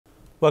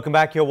Welcome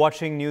back. You're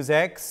watching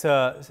NewsX.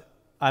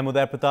 I'm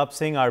Uday Pratap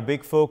Singh. Our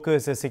big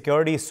focus, a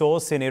security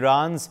source in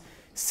Iran's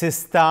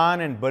Sistan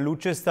and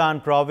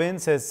Baluchistan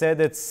province, has said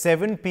that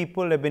 7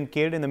 people have been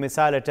killed in the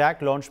missile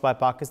attack launched by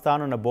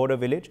Pakistan on a border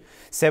village.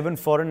 7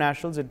 foreign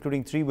nationals,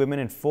 including 3 women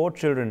and 4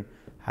 children,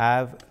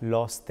 have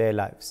lost their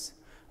lives.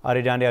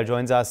 Ajay Dandia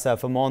joins us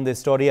for more on this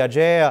story.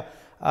 Ajay,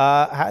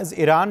 has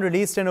Iran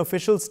released an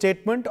official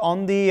statement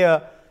on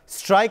the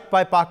strike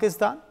by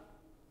Pakistan?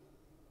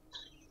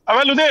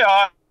 Well, Uday,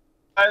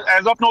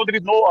 as of now, there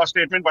is no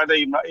statement by the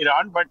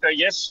Iran, but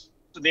yes,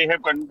 they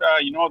have,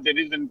 there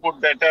is input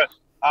that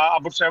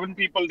about 7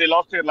 people, they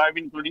lost their life,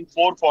 including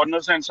 4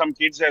 foreigners and some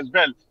kids as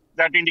well.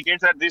 That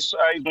indicates that this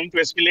is going to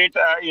escalate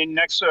in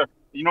next,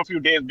 few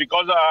days,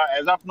 because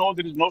as of now,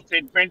 there is no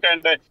statement,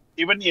 and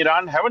even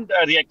Iran haven't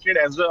reacted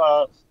as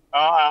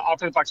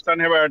after Pakistan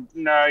have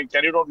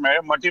carried out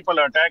multiple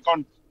attack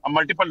on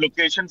multiple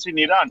locations in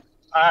Iran.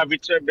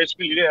 Which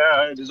basically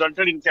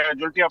resulted in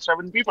casualty of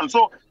 7 people.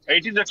 So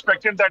it is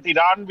expected that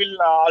Iran will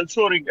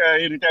also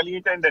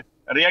retaliate and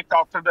react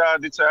after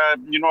this,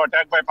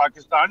 attack by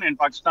Pakistan. And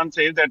Pakistan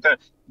says that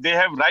they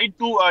have right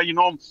to,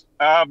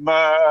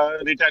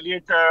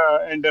 retaliate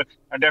and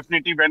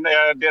definitely when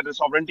their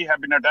sovereignty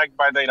have been attacked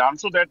by the Iran.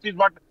 So that is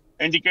what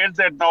indicates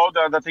that now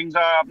the things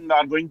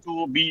are going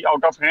to be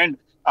out of hand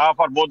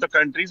for both the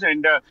countries,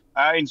 and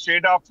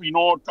instead of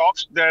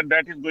talks,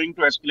 that is going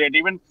to escalate.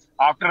 Even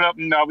after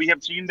we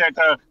have seen that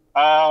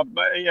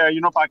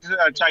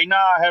China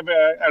have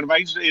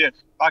advised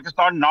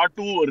Pakistan not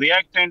to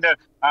react and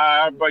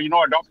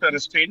adopt a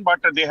restraint, but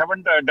they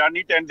haven't done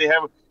it, and they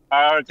have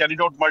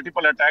carried out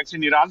multiple attacks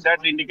in Iran.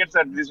 That indicates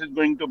that this is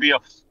going to be a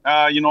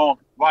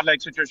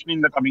war-like situation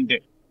in the coming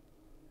day.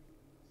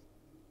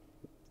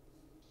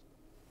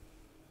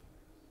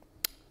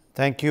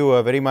 Thank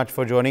you very much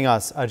for joining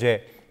us,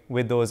 Ajay,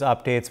 with those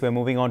updates. We're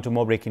moving on to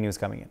more breaking news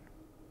coming in.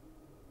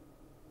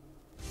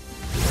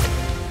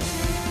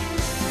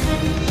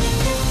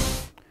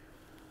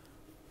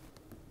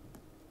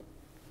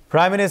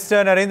 Prime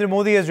Minister Narendra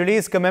Modi has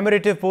released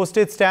commemorative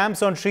postage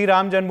stamps on Sri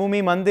Ram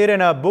Janmabhoomi Mandir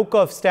and a book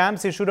of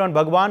stamps issued on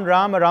Bhagwan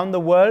Ram around the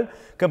world.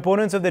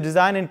 Components of the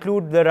design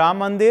include the Ram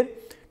Mandir,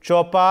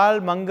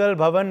 Chaupal, Mangal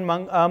Bhavan,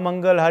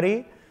 Mangal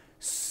Hari,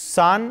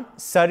 San,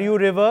 Saryu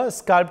River,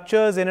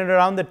 sculptures in and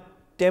around the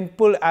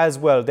temple as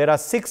well. There are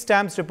 6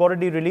 stamps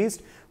reportedly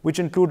released, which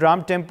include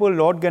Ram Temple,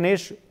 Lord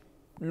Ganesh,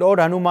 Lord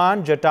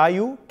Hanuman,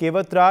 Jatayu,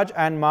 Kevatraj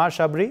and Ma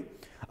Shabri.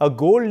 A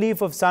gold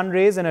leaf of sun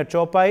rays and a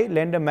chaupai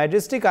lend a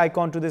majestic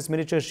icon to this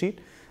miniature sheet.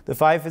 The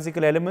 5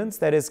 physical elements,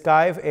 that is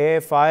sky,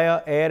 air,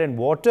 fire, air and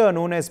water,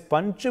 known as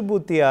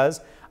Panchabhutiyas,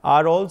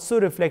 are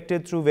also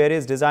reflected through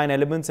various design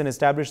elements and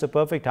establish the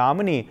perfect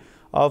harmony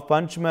of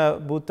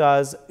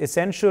Panchabhutas,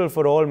 essential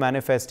for all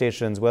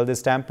manifestations. Well,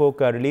 this stamp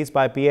book released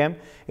by PM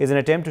is an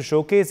attempt to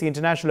showcase the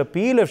international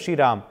appeal of Sri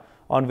Ram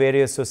on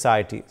various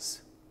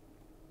societies.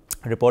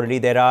 Reportedly,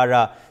 there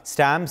are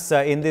stamps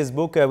in this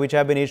book which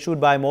have been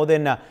issued by more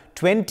than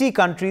 20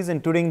 countries,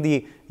 including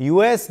the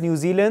US, New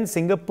Zealand,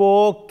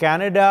 Singapore,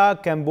 Canada,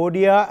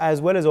 Cambodia,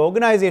 as well as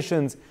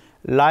organizations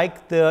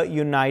like the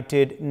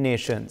United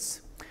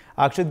Nations.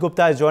 Akshit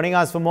Gupta is joining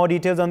us for more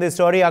details on this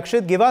story.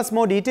 Akshit, give us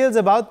more details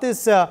about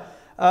this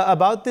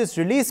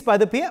release by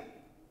the PM.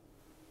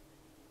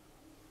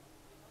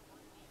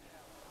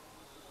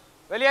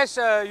 Well, yes,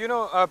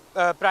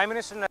 Prime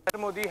Minister Narendra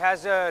Modi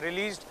has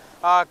released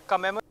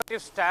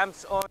commemorative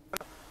stamps on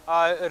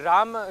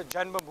Ram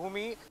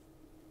Janmabhoomi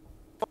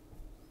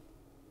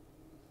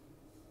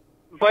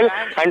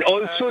and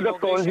also the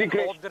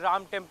consecration of the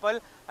Ram Temple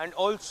and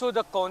also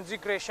the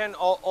consecration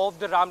of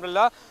the Ram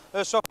Lalla.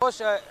 So of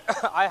course,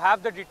 I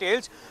have the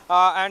details,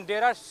 and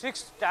there are 6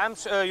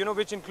 stamps,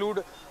 which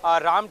include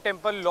Ram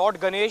Temple, Lord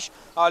Ganesh,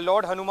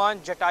 Lord Hanuman,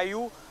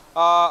 Jatayu,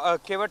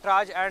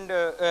 Kevatraj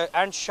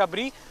and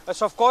Shabri.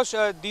 So of course,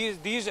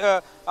 these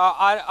are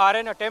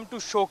an attempt to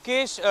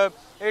showcase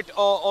it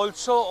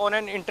also on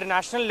an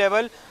international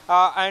level,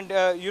 and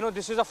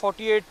this is a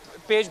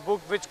 48-page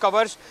book which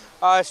covers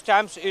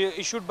stamps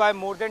issued by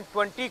more than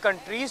 20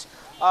 countries.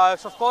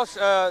 So of course,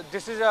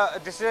 this is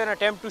an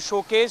attempt to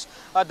showcase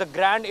the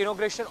grand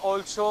inauguration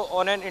also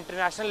on an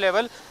international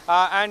level,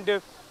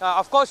 and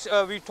of course,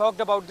 we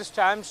talked about the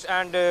stamps,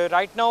 and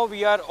right now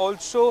we are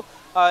also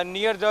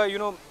near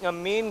the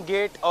main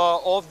gate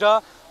of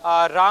the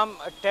Ram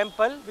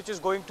Temple, which is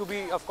going to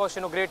be, of course,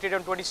 inaugurated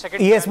on 22nd.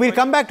 Yes, we'll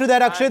come back to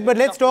that, Akshit, but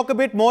let's talk a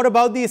bit more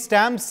about these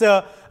stamps.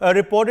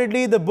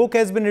 Reportedly, the book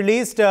has been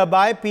released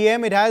by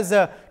PM. It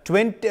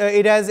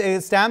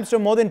has stamps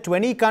from more than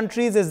 20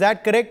 countries. Is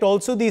that correct?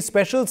 Also, these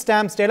special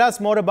stamps, tell us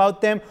more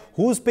about them,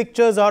 whose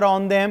pictures are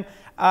on them,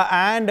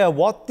 and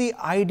what the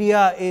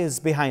idea is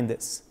behind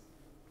this.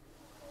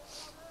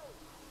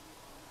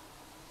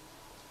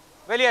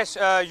 Well, yes,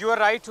 you are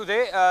right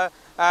today.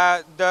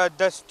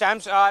 The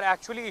stamps are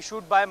actually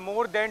issued by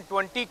more than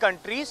 20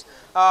 countries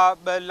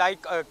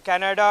like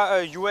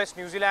Canada, US,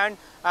 New Zealand,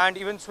 and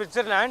even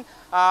Switzerland.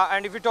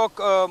 And if we talk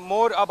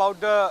more about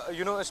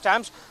the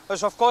stamps,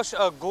 so of course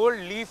gold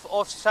leaf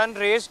of sun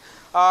rays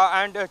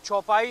and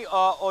chopai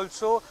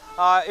also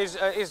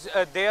is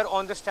there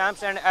on the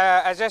stamps. And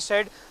as I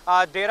said,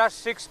 there are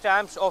 6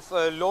 stamps of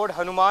Lord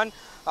Hanuman,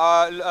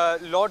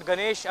 Lord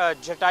Ganesh,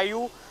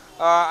 Jatayu,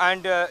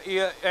 and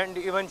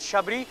even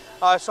Shabri.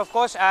 So of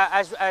course,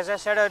 as I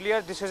said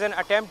earlier, this is an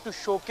attempt to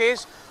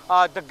showcase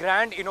the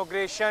grand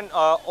inauguration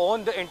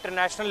on the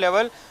international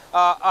level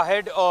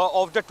ahead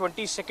of the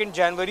 22nd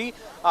January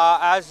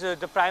as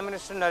the Prime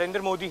Minister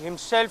Narendra Modi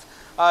himself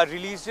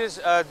releases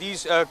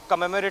these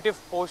commemorative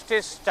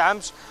postage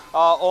stamps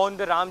on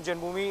the Ram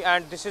Janmabhoomi,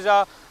 and this is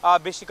a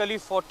basically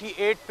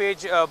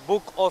 48-page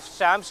book of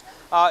stamps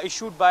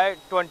issued by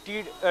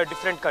 20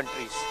 different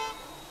countries.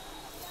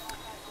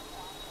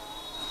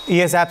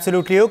 Yes,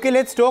 absolutely. Okay,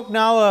 let's talk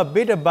now a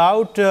bit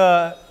about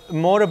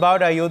more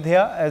about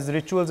Ayodhya, as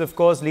rituals of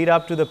course lead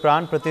up to the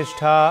Pran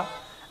Pratishtha,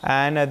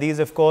 and these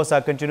of course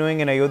are continuing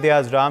in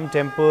Ayodhya's Ram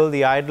temple.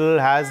 The idol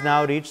has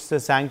now reached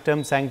the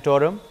sanctum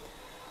sanctorum.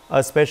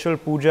 A special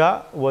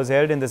puja was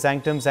held in the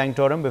sanctum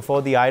sanctorum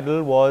before the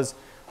idol was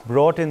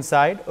brought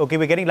inside. Okay,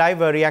 we're getting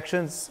live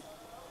reactions.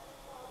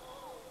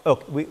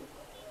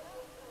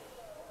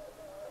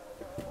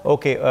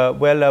 Okay,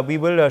 we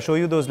will show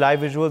you those live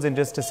visuals in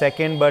just a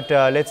second, but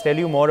let's tell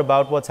you more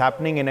about what's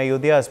happening in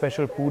Ayodhya. A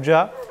special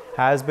puja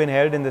has been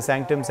held in the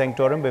sanctum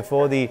sanctorum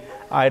before the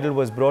idol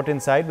was brought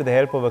inside with the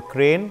help of a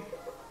crane.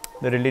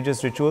 The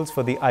religious rituals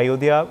for the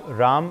Ayodhya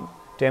Ram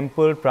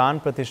temple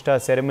Pran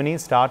Pratishtha ceremony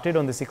started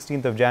on the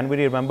 16th of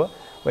January, remember,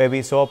 where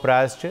we saw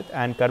Prayaschit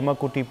and Karma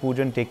Kuti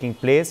Pujan taking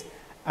place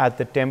at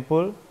the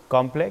temple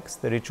complex.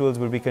 The rituals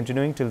will be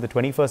continuing till the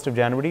 21st of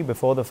January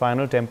before the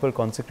final temple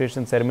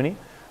consecration ceremony,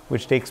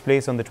 which takes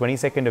place on the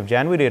 22nd of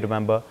January,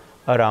 remember,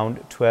 around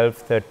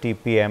 12:30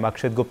 p.m.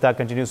 Akshit Gupta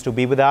continues to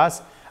be with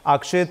us.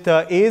 Akshit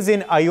is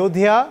in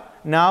Ayodhya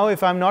now,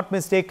 if I'm not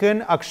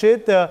mistaken.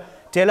 Akshit,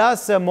 tell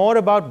us more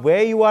about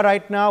where you are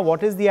right now.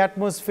 What is the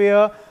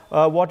atmosphere?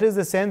 What is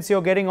the sense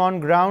you're getting on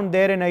ground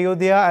there in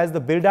Ayodhya as the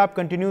build-up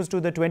continues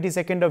to the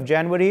 22nd of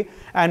January?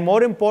 And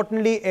more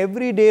importantly,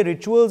 everyday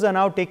rituals are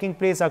now taking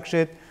place,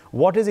 Akshit.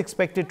 What is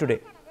expected today?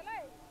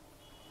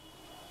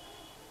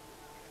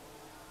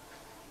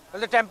 Well,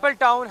 the temple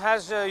town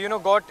has,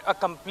 got a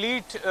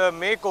complete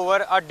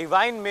makeover, a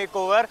divine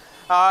makeover,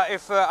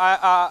 if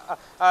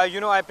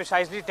I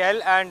precisely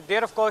tell. And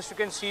there, of course, you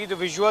can see the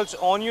visuals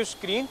on your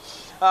screen.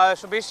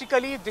 So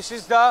basically, this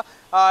is the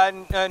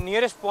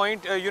nearest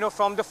point,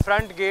 from the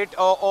front gate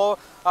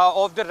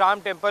of the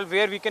Ram temple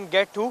where we can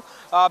get to,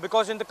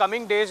 because in the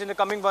coming days, in the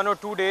coming 1 or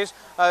 2 days,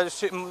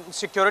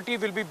 security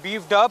will be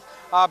beefed up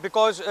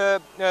because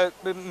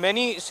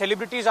many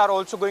celebrities are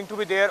also going to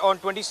be there on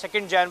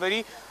 22nd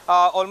January.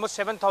 Almost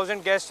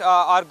 7,000 guests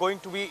are going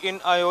to be in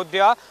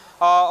Ayodhya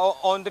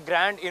on the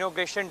grand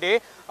inauguration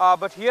day.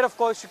 But here, of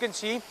course, you can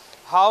see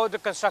how the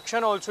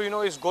construction also,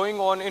 is going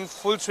on in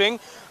full swing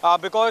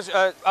because,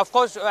 of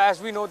course,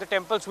 as we know, the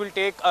temples will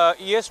take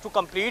years to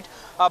complete.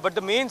 But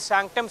the main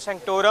sanctum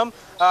sanctorum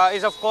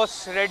is, of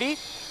course, ready,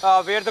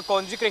 where the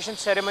consecration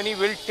ceremony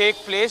will take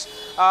place.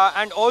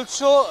 And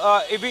also,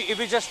 if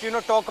we just,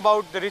 talk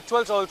about the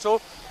rituals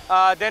also,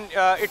 then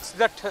it's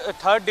the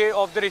third day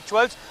of the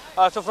rituals.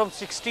 So from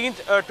 16th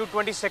to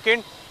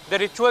 22nd, the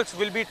rituals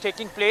will be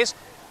taking place.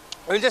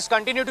 We'll just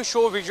continue to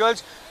show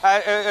visuals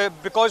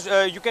because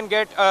you can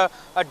get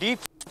a deep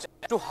sense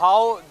to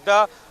how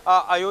the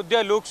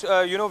Ayodhya looks,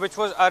 which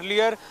was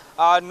earlier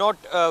not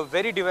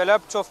very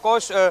developed. So, of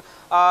course,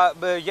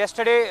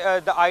 yesterday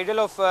the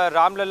idol of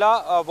Ram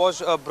Lalla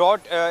was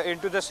brought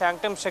into the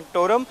sanctum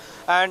sanctorum,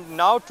 and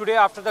now today,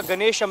 after the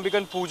Ganesh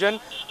Ambikan Pujan,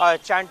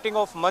 chanting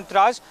of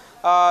mantras,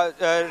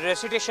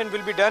 recitation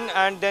will be done,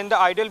 and then the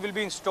idol will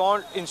be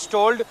installed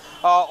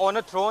on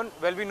a throne.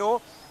 Well, we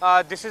know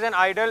this is an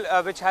idol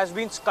which has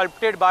been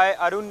sculpted by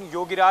Arun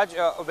Yogiraj,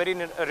 a very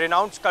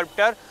renowned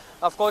sculptor.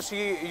 Of course,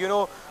 he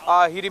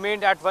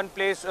remained at one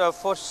place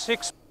for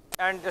 6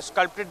 and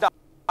sculpted the.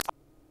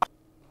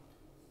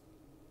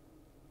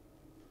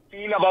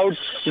 Feel about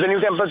the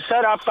new temple,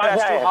 sir? आप कहाँ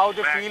से आए हैं? How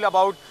they feel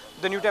about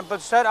the new temple,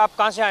 sir? आप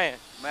कहाँ से आए हैं?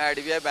 मैं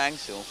आरडीबीआई बैंक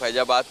से हूँ,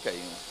 फैजाबाद का ही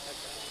हूँ।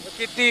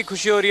 कितनी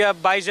खुशी हो रही है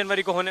 22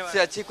 जनवरी को होने वाली? इससे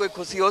अच्छी कोई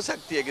खुशी हो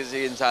सकती है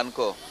किसी इंसान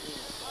को?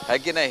 है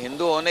कि नहीं?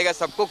 हिंदू होने का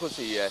सबको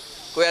खुशी है।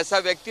 कोई ऐसा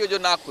व्यक्ति हो जो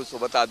ना खुश हो,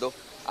 बता दो।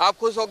 आप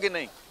खुश हो कि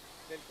नहीं?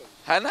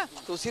 है ना?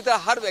 तो उसी तरह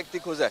हर व्यक्ति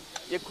खुश है।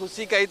 ये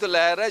खुशी का ही तो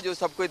लहर है जो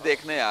सब कोई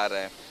देखने आ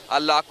रहे हैं। और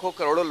लाखों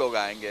करोड़ों लोग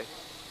आएंगे।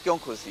 क्यों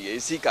खुशी है?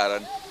 इसी कारण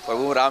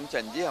प्रभु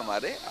रामचंद्र जी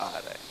हमारे आ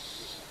रहे हैं।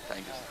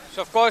 Thank you.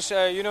 So of course,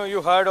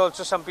 you heard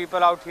also some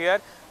people out here,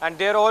 and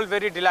they're all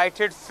very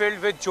delighted, filled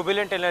with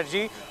jubilant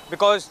energy,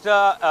 because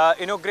the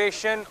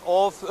inauguration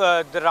of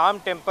the Ram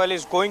temple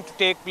is going to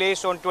take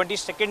place on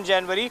 22nd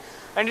January.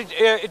 And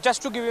it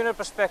just to give you a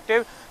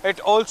perspective, it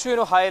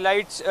also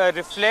highlights,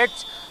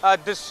 reflects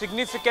the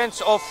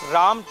significance of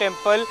Ram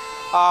temple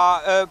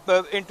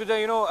into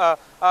the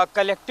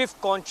collective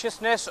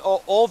consciousness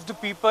of the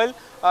people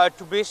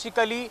to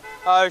basically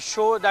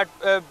show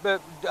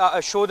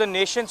the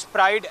nation's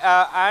pride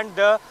and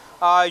the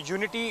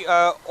unity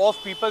of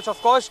peoples.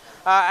 Of course,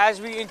 as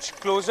we inch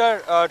closer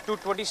to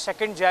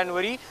 22nd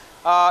January,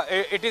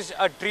 it is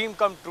a dream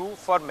come true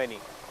for many.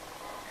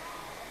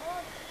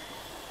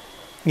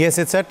 Yes,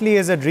 it certainly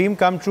is a dream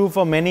come true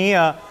for many.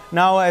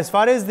 Now, as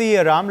far as the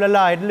Ram Lalla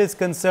idol is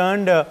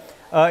concerned,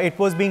 it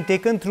was being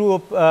taken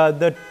through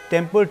the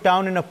temple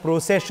town in a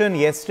procession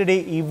yesterday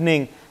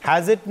evening.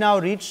 Has it now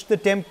reached the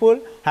temple?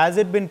 Has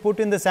it been put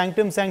in the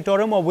sanctum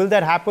sanctorum, or will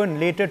that happen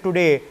later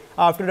today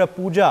after a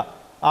puja,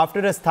 after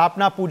a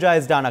sthapna puja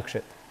is done,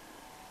 Akshit?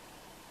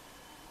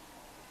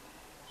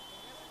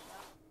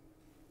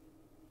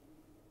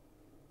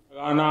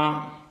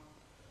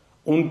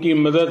 उनकी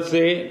मदद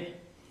से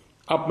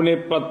अपने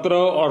पत्र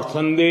और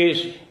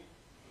संदेश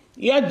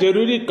या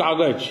जरूरी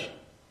कागज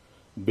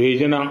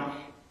भेजना,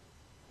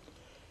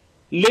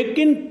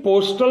 लेकिन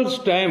पोस्टल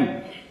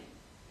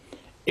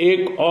स्टैम्प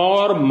एक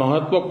और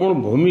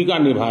महत्वपूर्ण भूमिका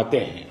निभाते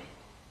हैं।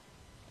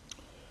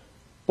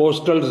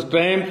 पोस्टल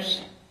स्टैम्प्स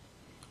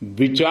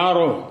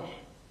विचारों,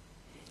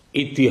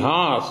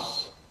 इतिहास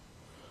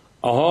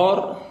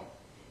और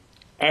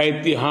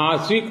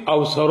ऐतिहासिक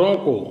अवसरों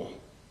को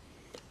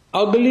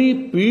अगली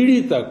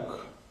पीढ़ी तक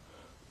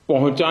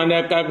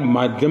पहुंचाने का एक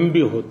माध्यम भी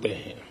होते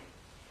हैं।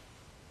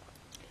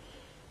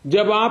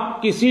 जब आप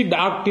किसी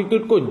डाक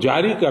टिकट को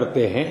जारी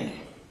करते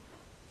हैं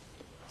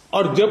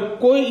और जब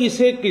कोई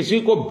इसे किसी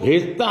को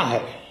भेजता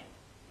है,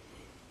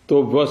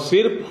 तो वह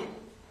सिर्फ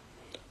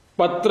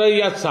पत्र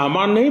या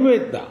सामान नहीं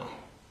भेजता,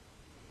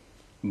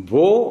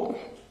 वो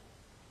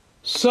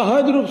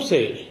सहज रूप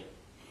से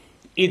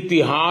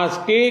इतिहास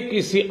के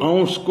किसी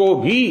अंश को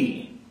भी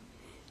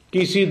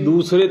किसी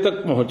दूसरे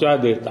तक पहुंचा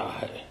देता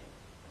है।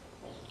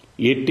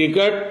 ये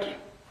टिकट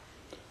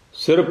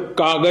सिर्फ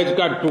कागज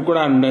का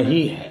टुकड़ा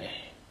नहीं है,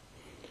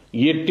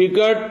 ये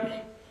टिकट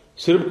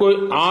सिर्फ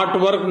कोई आर्ट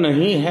वर्क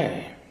नहीं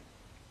है,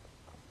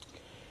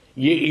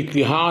 ये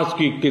इतिहास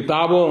की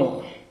किताबों,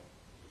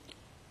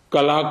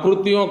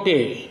 कलाकृतियों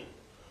के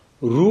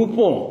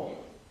रूपों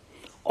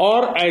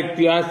और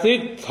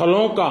ऐतिहासिक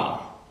स्थलों का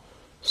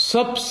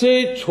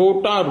सबसे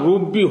छोटा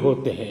रूप भी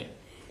होते हैं।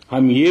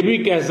 हम ये भी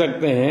कह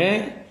सकते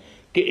हैं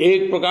कि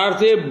एक प्रकार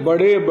से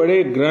बड़े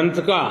बड़े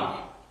ग्रंथ का,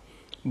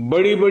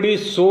 बड़ी बड़ी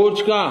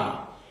सोच का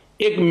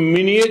एक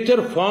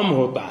मिनिएचर फॉर्म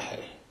होता है।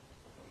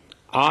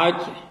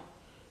 आज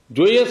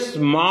जो ये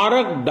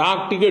स्मारक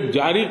डाक टिकट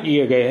जारी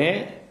किए गए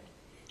हैं,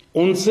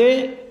 उनसे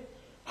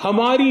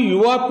हमारी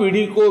युवा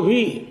पीढ़ी को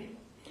भी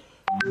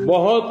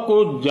बहुत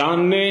कुछ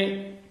जानने,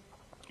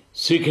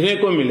 सीखने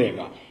को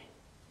मिलेगा।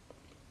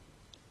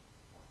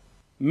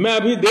 मैं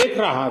अभी देख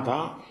रहा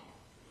था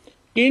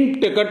कि इन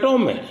टिकटों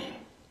में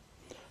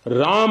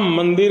राम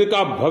मंदिर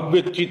का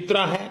भव्य चित्र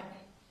है,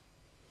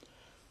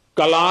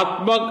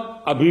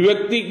 कलात्मक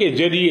अभिव्यक्ति के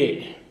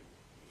जरिए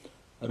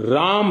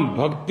राम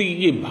भक्ति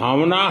की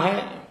भावना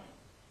है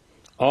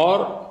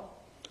और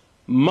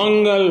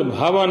मंगल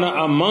भवन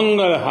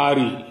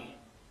अमंगलहारी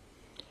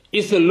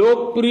इस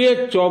लोकप्रिय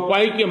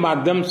चौपाई के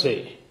माध्यम से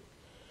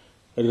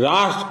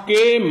राष्ट्र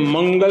के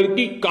मंगल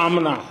की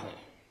कामना है।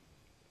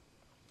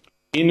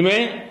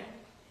 इनमें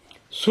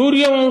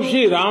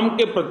सूर्यवंशी राम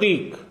के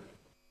प्रतीक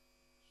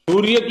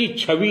सूर्य की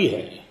छवि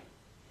है,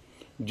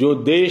 जो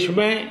देश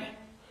में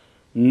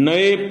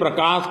नए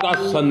प्रकाश का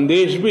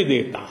संदेश भी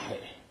देता है।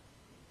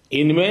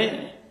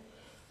 इनमें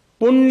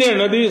पुण्य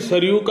नदी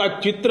सरयू का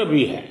चित्र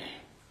भी है,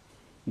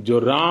 जो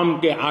राम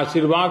के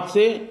आशीर्वाद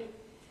से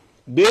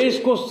देश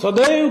को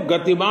सदैव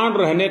गतिमान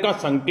रहने का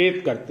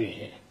संकेत करती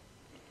है।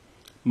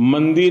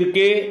 मंदिर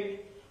के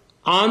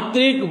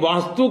आंतरिक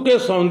वास्तु के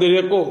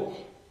सौंदर्य को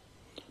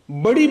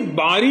बड़ी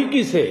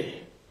बारीकी से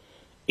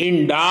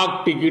इन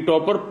डाक टिकटों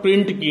पर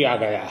प्रिंट किया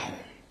गया है।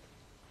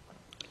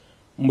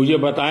 मुझे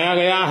बताया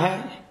गया है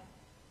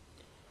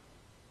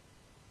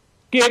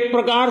कि एक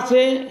प्रकार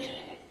से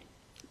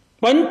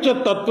पंच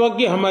तत्व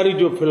की हमारी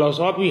जो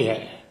फिलॉसफी है,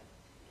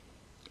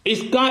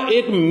 इसका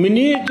एक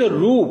मिनिएचर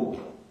रूप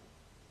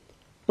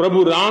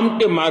प्रभु राम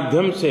के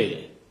माध्यम से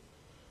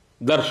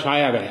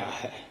दर्शाया गया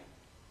है।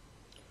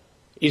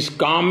 इस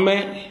काम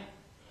में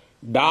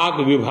डाक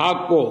विभाग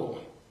को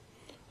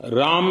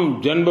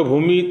राम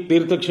जन्मभूमि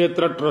तीर्थ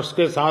क्षेत्र ट्रस्ट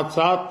के साथ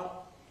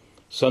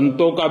साथ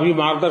संतों का भी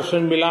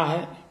मार्गदर्शन मिला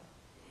है।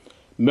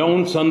 मैं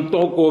उन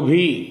संतों को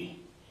भी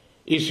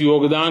इस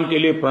योगदान के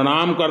लिए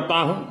प्रणाम करता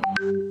हूं।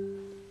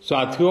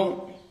 साथियों,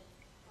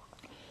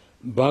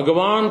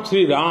 भगवान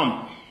श्री राम,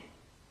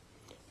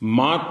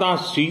 माता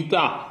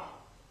सीता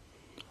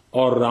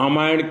और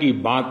रामायण की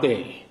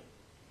बातें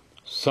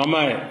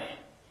समय,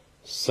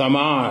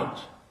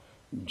 समाज,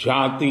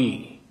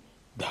 जाति,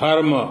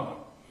 धर्म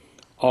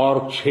और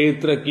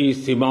क्षेत्र की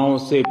सीमाओं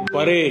से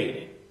परे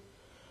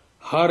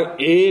हर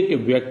एक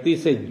व्यक्ति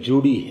से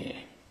जुड़ी है।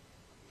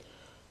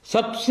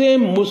 सबसे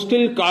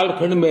मुश्किल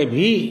कालखंड में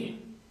भी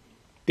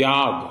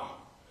त्याग,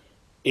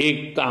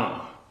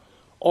 एकता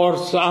और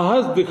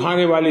साहस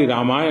दिखाने वाली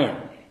रामायण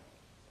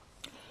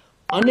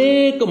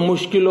अनेक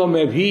मुश्किलों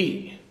में भी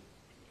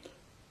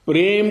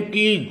प्रेम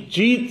की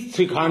जीत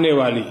सिखाने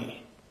वाली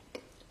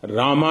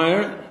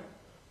रामायण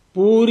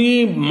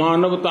पूरी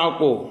मानवता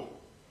को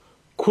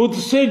खुद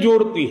से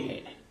जोड़ती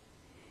है।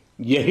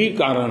 यही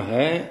कारण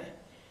है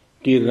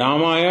कि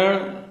रामायण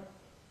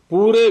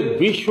पूरे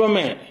विश्व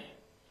में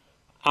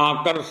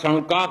आकर्षण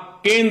का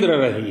केंद्र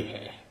रही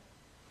है।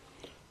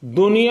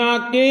 दुनिया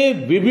के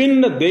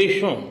विभिन्न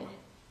देशों,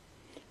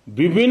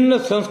 विभिन्न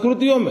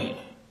संस्कृतियों में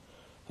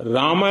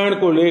रामायण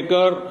को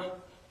लेकर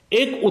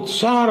एक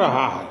उत्साह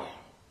रहा है।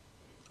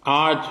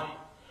 आज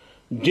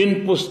जिन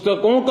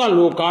पुस्तकों का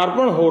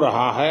लोकार्पण हो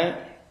रहा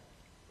है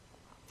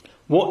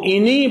वो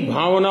इन्हीं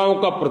भावनाओं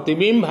का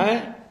प्रतिबिंब है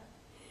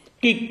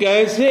कि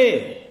कैसे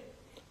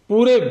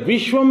पूरे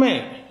विश्व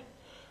में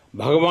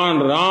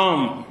भगवान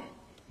राम,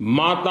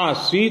 माता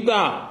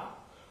सीता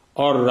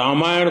और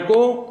रामायण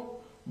को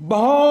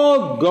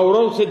बहुत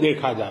गौरव से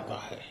देखा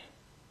जाता है।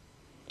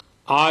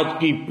 आज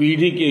की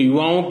पीढ़ी के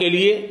युवाओं के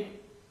लिए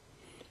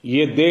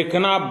ये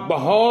देखना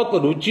बहुत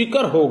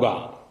रुचिकर होगा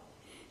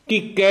कि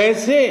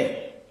कैसे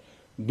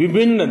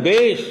विभिन्न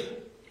देश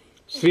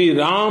श्री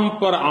राम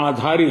पर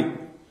आधारित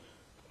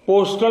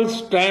पोस्टल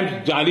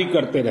स्टैंप्स जारी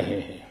करते रहे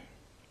हैं।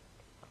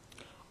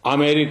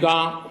 America,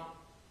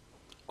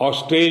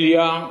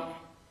 Australia,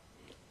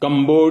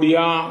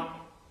 Cambodia,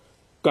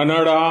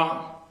 Canada,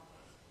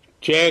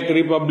 check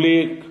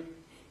Republic,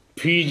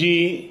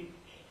 Fiji,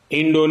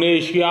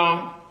 Indonesia,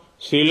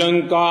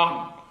 Sri Lanka,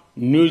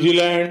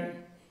 New Zealand,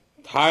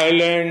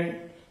 Thailand,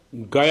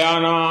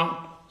 Guyana,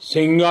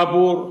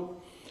 Singapore,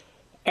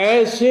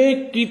 ऐसे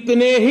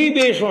कितने ही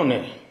देशों ने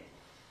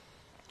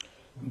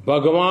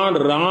भगवान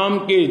राम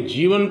के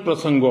जीवन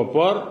प्रसंगों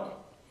पर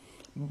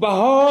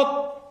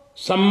बहुत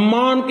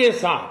सम्मान के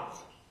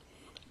साथ,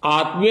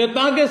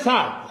 आत्मीयता के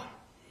साथ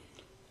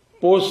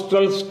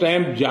पोस्टल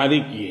स्टैंप जारी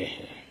किए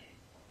हैं।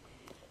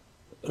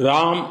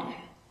 राम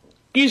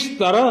किस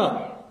तरह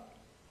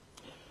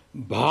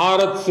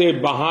भारत से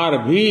बाहर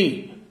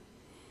भी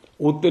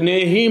उतने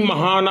ही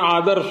महान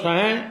आदर्श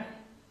हैं।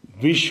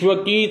 विश्व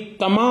की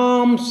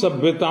तमाम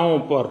सभ्यताओं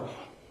पर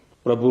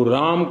प्रभु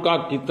राम का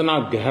कितना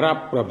गहरा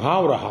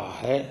प्रभाव रहा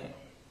है,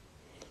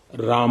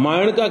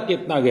 रामायण का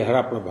कितना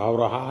गहरा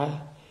प्रभाव रहा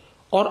है,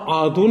 और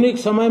आधुनिक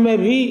समय में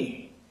भी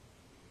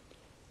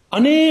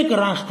अनेक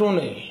राष्ट्रों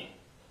ने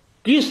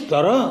किस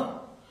तरह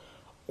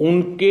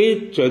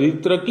उनके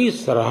चरित्र की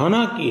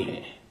सराहना की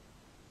है।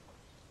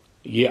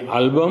 ये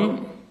एल्बम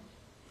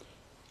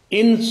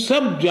इन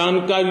सब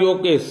जानकारियों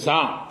के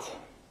साथ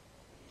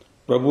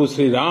प्रभु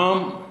श्री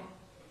राम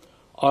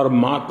और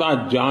माता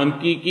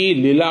जानकी की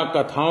लीला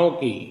कथाओं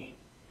की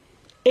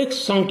एक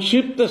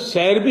संक्षिप्त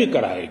सैर भी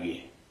कराएगी।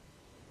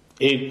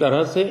 एक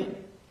तरह से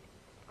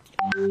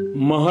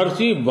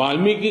महर्षि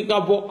वाल्मीकि का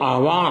वो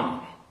आह्वान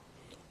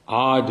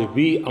आज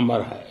भी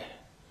अमर है,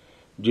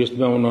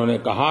 जिसमें उन्होंने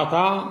कहा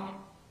था,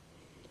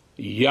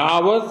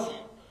 यावत्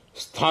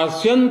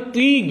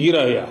स्थास्यन्ति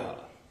गिरयः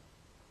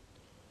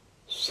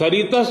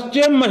सरितश्च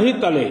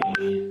महितले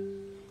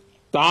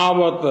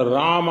तावत्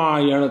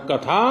रामायण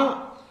कथा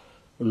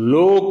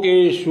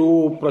लोकेषु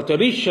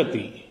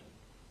प्रचरिष्यति।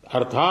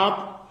 अर्थात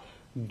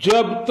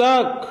जब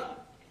तक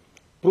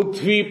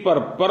पृथ्वी पर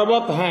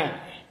पर्वत हैं,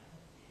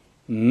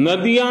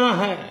 नदियां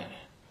हैं,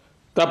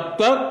 तब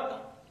तक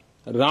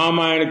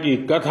रामायण की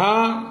कथा,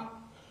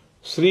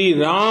 श्री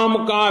राम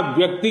का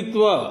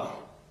व्यक्तित्व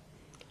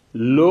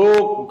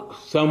लोक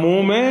समूह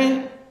में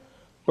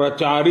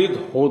प्रचारित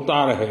होता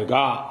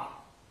रहेगा।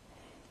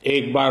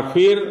 एक बार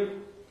फिर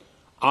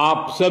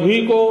आप सभी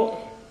को,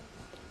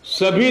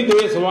 सभी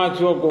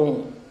देशवासियों को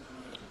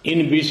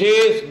इन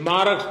विशेष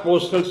स्मारक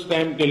पोस्टल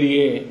स्टैंप के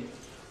लिए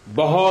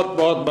बहुत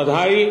बहुत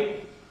बधाई,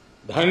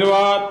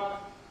 धन्यवाद।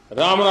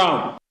 Ram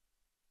Ram.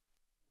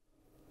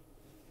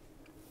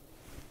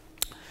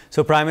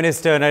 So Prime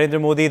Minister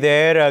Narendra Modi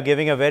there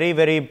giving a very,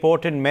 very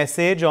important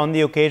message on the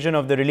occasion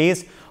of the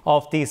release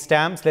of these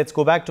stamps. Let's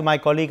go back to my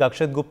colleague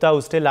Akshat Gupta,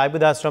 who's still live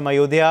with us from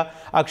Ayodhya.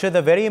 Akshat,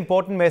 a very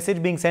important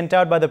message being sent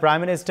out by the Prime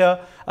Minister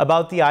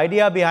about the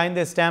idea behind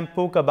this stamp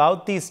book,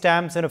 about these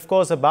stamps, and of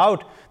course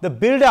about the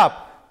build-up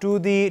to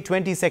the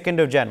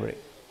 22nd of January.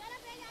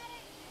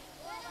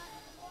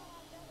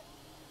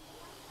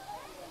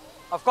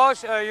 Of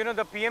course,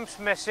 the PM's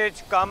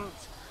message comes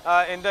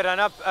in the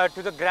run-up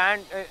to the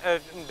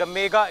the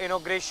mega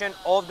inauguration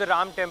of the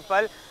Ram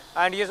Temple,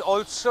 and he has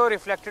also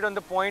reflected on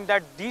the point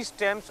that these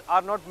stamps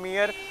are not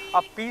mere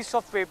a piece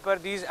of paper.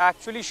 These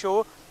actually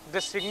show the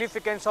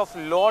significance of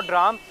Lord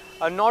Ram,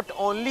 not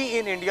only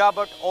in India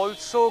but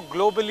also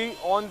globally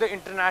on the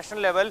international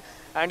level.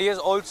 And he has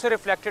also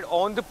reflected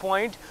on the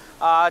point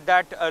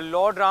that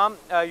Lord Ram,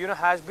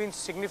 has been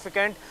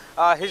significant.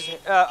 His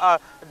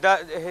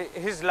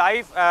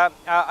life,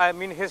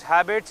 his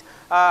habits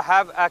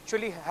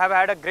have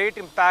had a great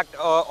impact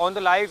on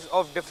the lives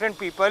of different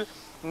people,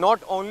 not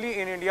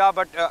only in India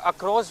but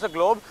across the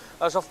globe.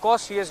 So of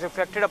course he has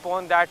reflected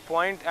upon that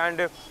point,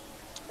 and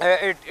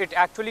it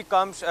actually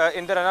comes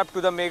in the run-up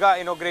to the mega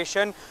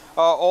inauguration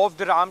of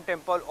the Ram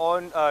temple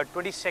on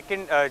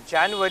 22nd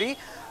January.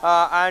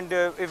 And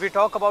if we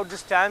talk about the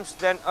stamps,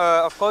 then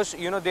of course,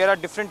 you know, there are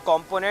different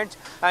components,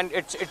 and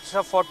it's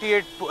a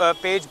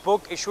 48-page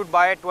book issued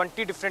by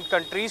 20 different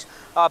countries.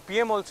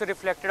 PM also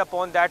reflected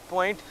upon that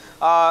point.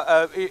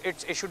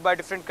 It's issued by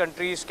different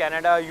countries: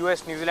 Canada,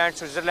 US, New Zealand,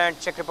 Switzerland,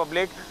 Czech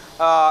Republic,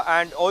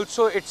 and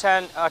also it's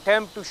an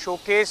attempt to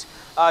showcase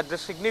the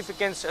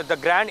significance, the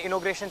grand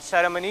inauguration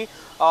ceremony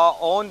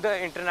on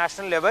the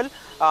international level,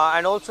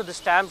 and also the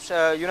stamps,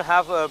 you know,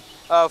 have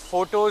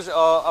photos,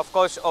 of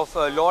course, of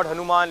Lord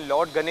Hanuman,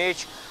 Lord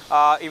Ganesh,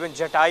 even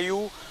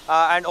Jatayu,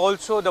 and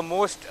also the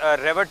most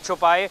revered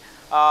chopai,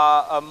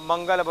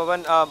 Mangal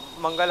Bhavan,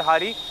 Mangal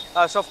Hari.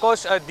 So of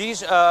course,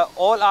 these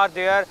all are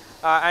there,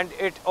 and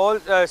it all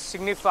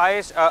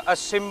signifies a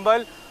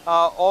symbol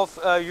of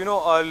you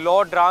know,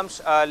 Lord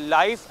Ram's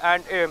life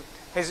and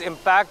his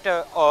impact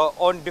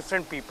on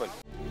different people.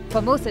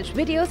 For more such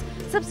videos,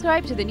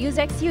 subscribe to the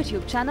NewsX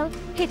YouTube channel,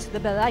 hit the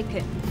bell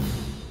icon.